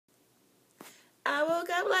I woke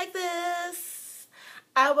up like this.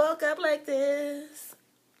 I woke up like this.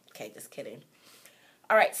 Okay, just kidding.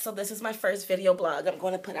 All right, so this is my first video blog I'm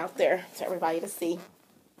going to put out there for everybody to see.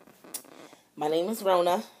 My name is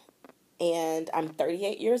Rona, and I'm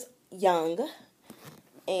 38 years young.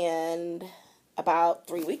 And about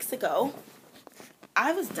 3 weeks ago,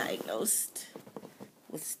 I was diagnosed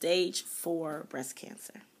with stage 4 breast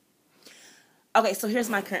cancer. Okay, so here's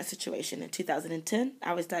my current situation. In 2010,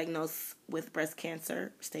 I was diagnosed with breast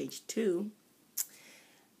cancer, stage 2,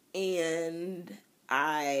 and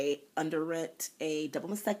I underwent a double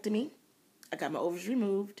mastectomy. I got my ovaries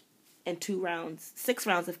removed and 6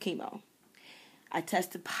 rounds of chemo. I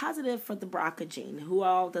tested positive for the BRCA gene. Who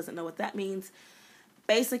all doesn't know what that means?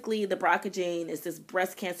 Basically, the BRCA gene is this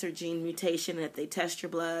breast cancer gene mutation that they test your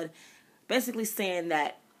blood, basically saying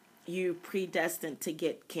that you predestined to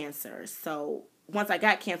get cancer. So once I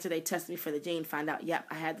got cancer, they tested me for the gene, find out, yep,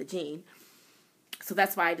 I had the gene. So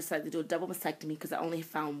that's why I decided to do a double mastectomy, because I only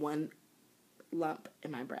found one lump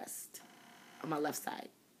in my breast on my left side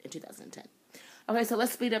in 2010. Okay, so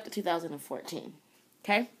let's speed up to 2014.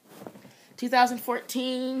 Okay?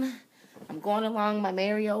 2014, I'm going along my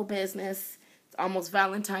merry old business. It's almost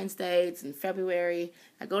Valentine's Day. It's in February.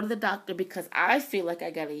 I go to the doctor because I feel like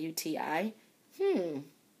I got a UTI.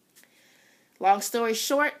 Long story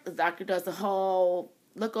short, the doctor does the whole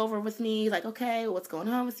look over with me, like, okay, what's going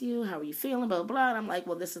on with you? How are you feeling? Blah, blah, blah. And I'm like,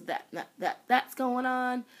 well, this is that's going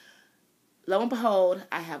on. Lo and behold,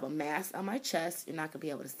 I have a mass on my chest. You're not going to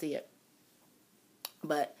be able to see it.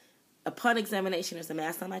 But upon examination, there's a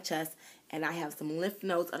mass on my chest, and I have some lymph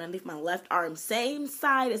nodes underneath my left arm. Same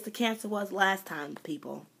side as the cancer was last time,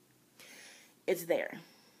 people. It's there.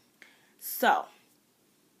 So,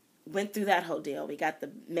 went through that whole deal. We got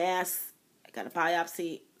the mass. I got a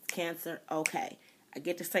biopsy, cancer, okay. I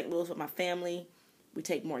get to St. Louis with my family. We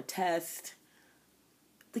take more tests.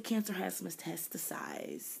 The cancer has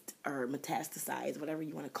metastasized, whatever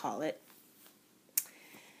you want to call it.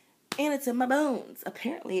 And it's in my bones.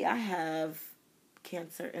 Apparently, I have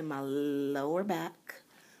cancer in my lower back,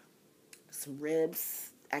 some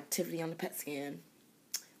ribs, activity on the PET scan,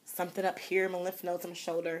 something up here in my lymph nodes on my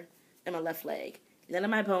shoulder, and my left leg. None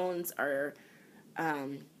of my bones are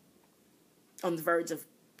on the verge of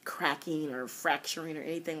cracking or fracturing or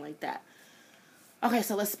anything like that. Okay,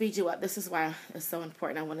 so let's speed you up. This is why it's so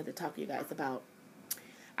important. I wanted to talk to you guys about.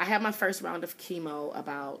 I had my first round of chemo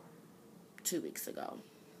about 2 weeks ago.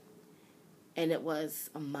 And it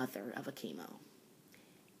was a mother of a chemo.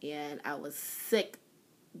 And I was sick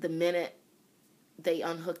the minute they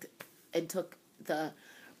unhooked and took the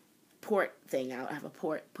port thing out. I have a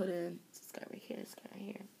port put in. It's got right here. It's got right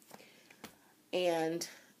here. And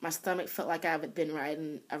my stomach felt like I haven't been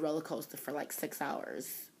riding a roller coaster for like 6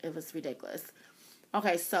 hours. It was ridiculous.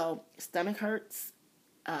 Okay, so stomach hurts,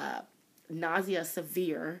 nausea,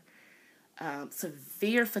 severe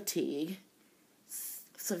fatigue,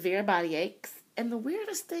 severe body aches, and the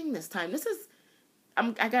weirdest thing this time,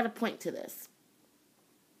 I got to point to this.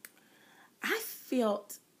 I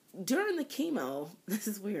felt during the chemo, this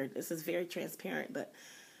is weird, this is very transparent, but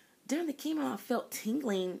during the chemo, I felt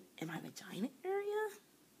tingling in my vagina area.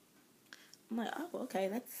 I'm like, oh, okay,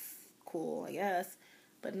 that's cool, I guess.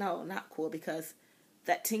 But no, not cool, because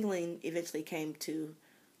that tingling eventually came to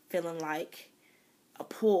feeling like a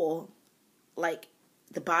pull, like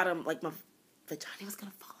the bottom, like my vagina was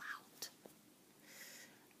going to fall out.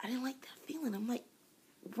 I didn't like that feeling. I'm like,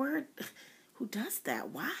 who does that?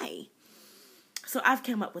 Why? So I've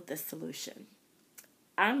come up with this solution.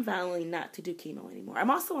 I'm vowing not to do chemo anymore.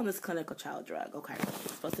 I'm also on this clinical trial drug. Okay,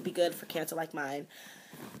 it's supposed to be good for cancer like mine.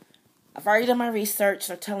 I've already done my research.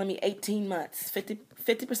 They're telling me 18 months.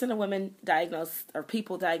 50% of women diagnosed, or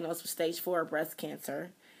people diagnosed with stage 4 breast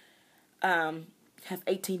cancer, have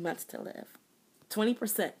 18 months to live.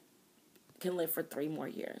 20% can live for 3 more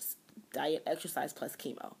years. Diet, exercise, plus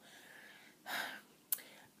chemo.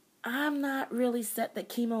 I'm not really set that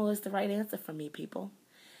chemo is the right answer for me, people.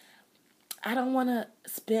 I don't want to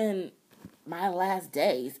spend my last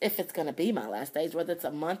days, if it's going to be my last days, whether it's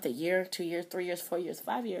a month, a year, 2 years, 3 years, 4 years,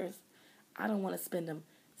 5 years. I don't want to spend them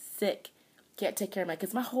sick. Can't take care of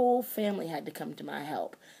because my whole family had to come to my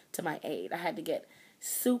help, to my aid. I had to get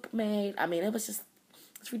soup made. I mean, it's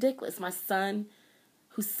ridiculous. My son,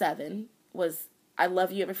 who's 7, was, I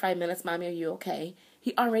love you every 5 minutes, Mommy, are you okay?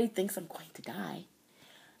 He already thinks I'm going to die.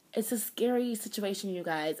 It's a scary situation, you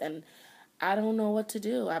guys, and I don't know what to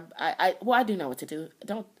do. I do know what to do.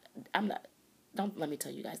 Don't let me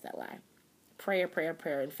tell you guys that lie. Prayer,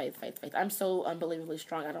 and faith. I'm so unbelievably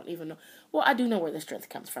strong, I don't even know. Well, I do know where the strength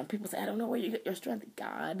comes from. People say, I don't know where you get your strength.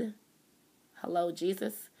 God. Hello,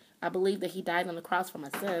 Jesus. I believe that he died on the cross for my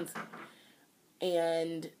sins,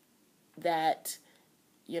 and that,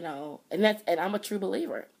 and I'm a true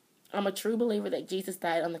believer. I'm a true believer that Jesus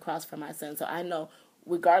died on the cross for my sins. So I know,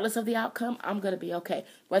 regardless of the outcome, I'm going to be okay.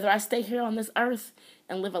 Whether I stay here on this earth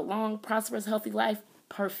and live a long, prosperous, healthy life,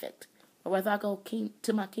 perfect. Or whether I go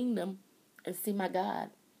to my kingdom and see my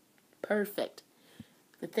God, perfect.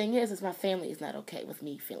 The thing is my family is not okay with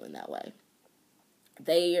me feeling that way.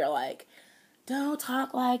 They are like, don't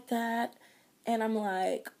talk like that. And I'm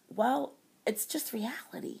like, well, it's just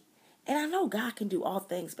reality. And I know God can do all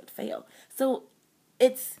things but fail. So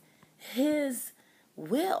it's His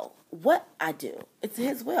will, what I do. It's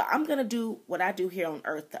His will. I'm going to do what I do here on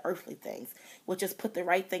earth, the earthly things, which is put the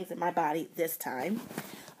right things in my body this time,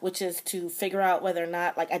 which is to figure out whether or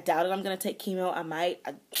not, I doubted I'm going to take chemo. I might.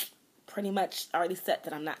 I pretty much already said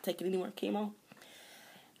that I'm not taking any more chemo.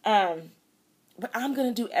 But I'm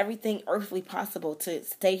going to do everything earthly possible to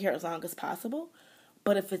stay here as long as possible.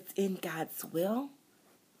 But if it's in God's will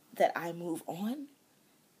that I move on,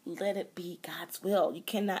 let it be God's will. You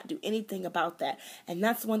cannot do anything about that. And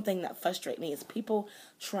that's one thing that frustrates me is people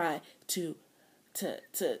try to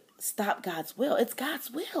stop God's will. It's God's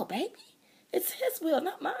will, baby. It's His will,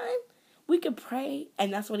 not mine. We can pray,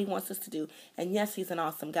 and that's what He wants us to do. And yes, He's an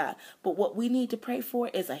awesome God. But what we need to pray for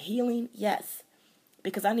is a healing, yes.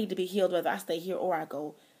 Because I need to be healed whether I stay here or I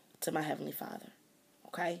go to my Heavenly Father.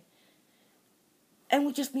 Okay? And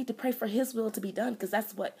we just need to pray for His will to be done, because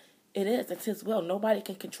that's what it is. It's His will. Nobody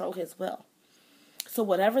can control His will. So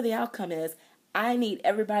whatever the outcome is, I need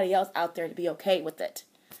everybody else out there to be okay with it.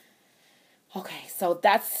 Okay, so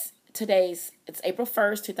that's it's April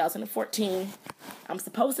 1st, 2014. I'm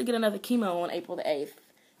supposed to get another chemo on April the 8th.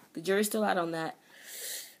 The jury's still out on that.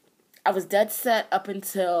 I was dead set up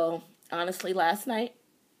until, honestly, last night.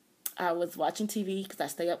 I was watching TV because I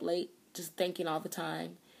stay up late, just thinking all the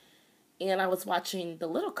time. And I was watching The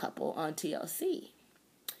Little Couple on TLC.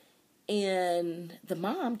 And the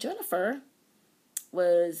mom, Jennifer,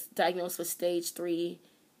 was diagnosed with stage 3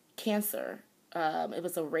 cancer. It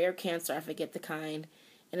was a rare cancer, I forget the kind.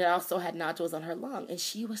 And it also had nodules on her lung. And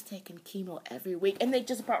she was taking chemo every week. And they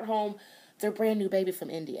just brought home their brand new baby from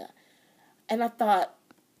India. And I thought,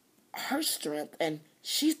 her strength, and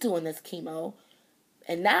she's doing this chemo.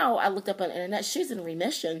 And now I looked up on the internet, she's in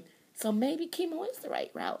remission. So maybe chemo is the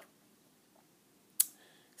right route.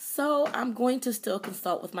 So I'm going to still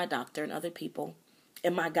consult with my doctor and other people.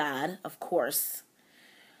 And my God, of course.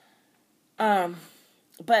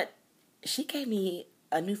 But she gave me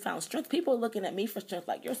a newfound strength. People are looking at me for strength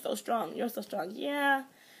like, you're so strong. You're so strong. Yeah.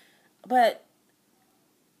 But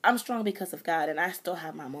I'm strong because of God, and I still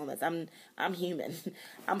have my moments. I'm human.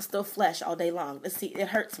 I'm still flesh all day long. See, it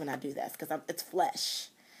hurts when I do that because it's flesh.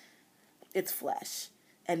 It's flesh.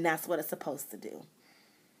 And that's what it's supposed to do.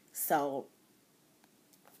 So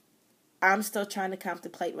I'm still trying to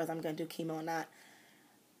contemplate whether I'm going to do chemo or not.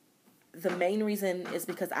 The main reason is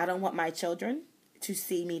because I don't want my children to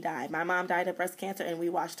see me die. My mom died of breast cancer, and we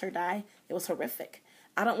watched her die. It was horrific.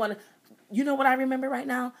 I don't want to... You know what I remember right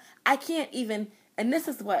now? I can't even... And this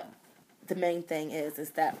is what the main thing is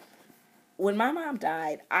that when my mom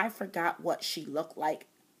died, I forgot what she looked like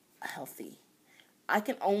healthy. I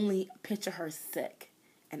can only picture her sick,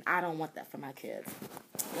 and I don't want that for my kids.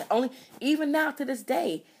 Even now to this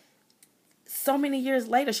day, so many years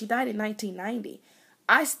later, she died in 1990.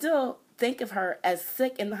 I still think of her as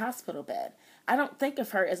sick in the hospital bed. I don't think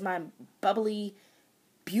of her as my bubbly,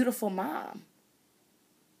 beautiful mom.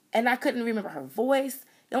 And I couldn't remember her voice.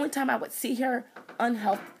 The only time I would see her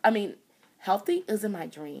healthy is in my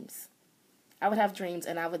dreams. I would have dreams,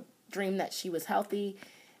 and I would dream that she was healthy,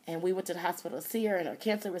 and we went to the hospital to see her, and her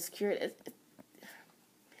cancer was cured.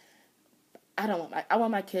 I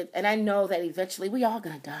want my kids, and I know that eventually we all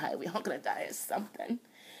gonna die. We all gonna die of something.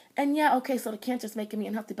 And yeah, okay, so the cancer's making me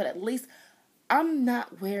unhealthy, but at least I'm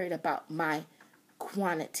not worried about my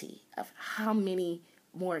quantity of how many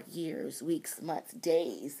more years, weeks, months,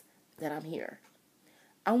 days that I'm here.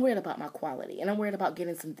 I'm worried about my quality, and I'm worried about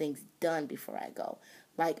getting some things done before I go,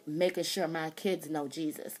 like making sure my kids know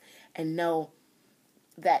Jesus and know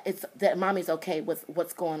that mommy's okay with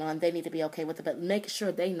what's going on. They need to be okay with it, but make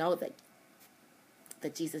sure they know that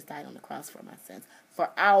Jesus died on the cross for my sins,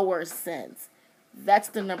 for our sins. That's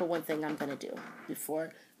the number one thing I'm going to do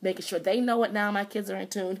before making sure they know it now. My kids are in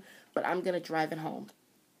tune, but I'm going to drive it home.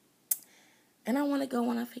 And I want to go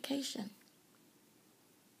on a vacation.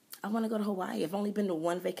 I want to go to Hawaii. I've only been to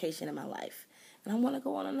one vacation in my life, and I want to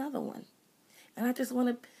go on another one. And I just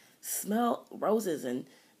want to smell roses and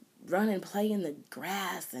run and play in the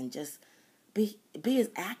grass and just be as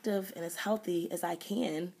active and as healthy as I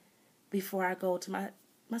can before I go to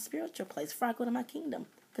my my spiritual place before I go to my kingdom.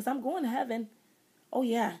 Because I'm going to heaven. Oh,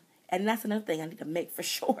 yeah. And that's another thing I need to make for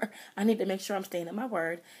sure. I need to make sure I'm staying in my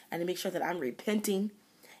word. And to make sure that I'm repenting.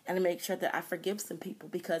 And to make sure that I forgive some people.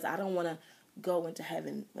 Because I don't want to go into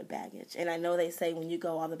heaven with baggage. And I know they say when you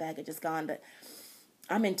go, all the baggage is gone. But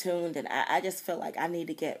I'm in tune. And I just feel like I need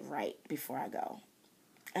to get right before I go.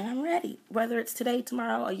 And I'm ready. Whether it's today,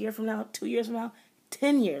 tomorrow, a year from now, 2 years from now,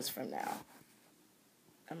 10 years from now.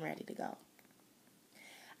 I'm ready to go.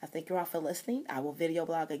 I thank you all for listening. I will video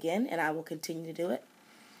blog again, and I will continue to do it.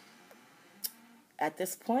 At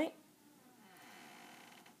this point,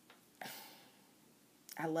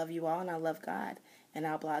 I love you all, and I love God, and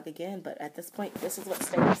I'll blog again. But at this point, this is what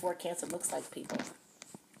stage 4 cancer looks like, people.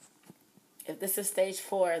 If this is stage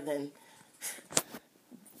 4, then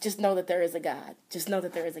just know that there is a God. Just know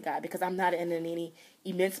that there is a God, because I'm not in any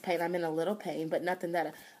immense pain. I'm in a little pain, but nothing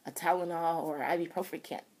that a Tylenol or ibuprofen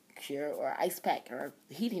can't cure, or ice pack or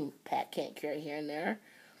heating pack can't cure here and there.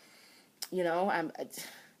 You know,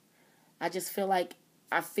 I just feel like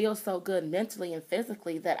I feel so good mentally and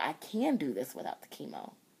physically that I can do this without the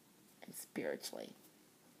chemo, and spiritually.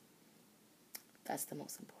 That's the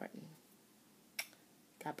most important.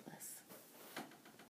 God bless.